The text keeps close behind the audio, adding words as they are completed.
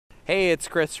Hey, it's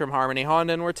Chris from Harmony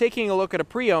Honda, and we're taking a look at a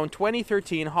pre-owned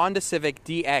 2013 Honda Civic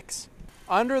DX.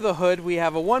 Under the hood, we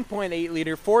have a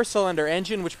 1.8-liter four-cylinder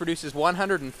engine which produces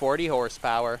 140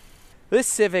 horsepower. This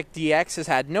Civic DX has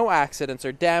had no accidents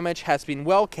or damage, has been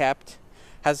well kept,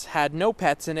 has had no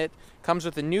pets in it, comes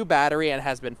with a new battery, and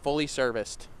has been fully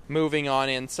serviced. Moving on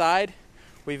inside,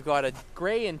 we've got a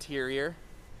gray interior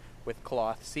with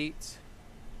cloth seats,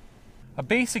 a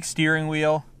basic steering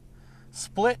wheel,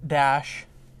 split dash,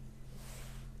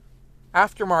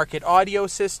 aftermarket audio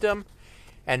system,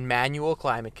 and manual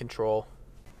climate control.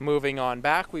 Moving on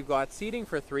back, we've got seating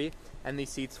for three, and these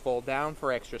seats fold down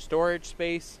for extra storage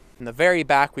space. In the very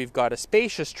back, we've got a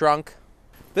spacious trunk.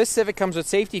 This Civic comes with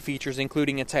safety features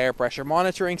including a tire pressure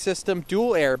monitoring system,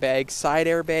 dual airbags,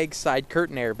 side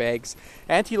curtain airbags,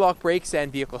 anti-lock brakes, and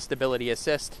vehicle stability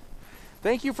assist.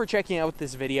 Thank you for checking out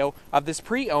this video of this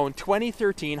pre-owned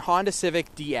 2013 Honda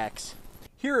Civic DX.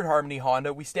 Here at Harmony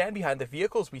Honda, we stand behind the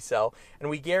vehicles we sell, and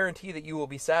we guarantee that you will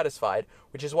be satisfied,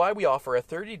 which is why we offer a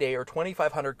 30-day or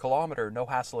 2,500 kilometer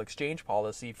no-hassle exchange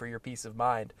policy for your peace of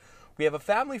mind. We have a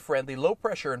family-friendly,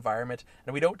 low-pressure environment,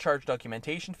 and we don't charge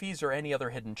documentation fees or any other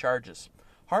hidden charges.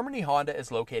 Harmony Honda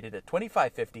is located at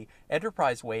 2550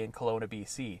 Enterprise Way in Kelowna,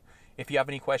 BC. If you have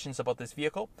any questions about this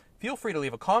vehicle, feel free to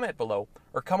leave a comment below,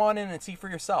 or come on in and see for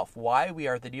yourself why we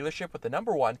are the dealership with the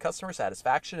 #1 customer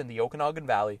satisfaction in the Okanagan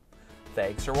Valley.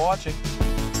 Thanks for watching.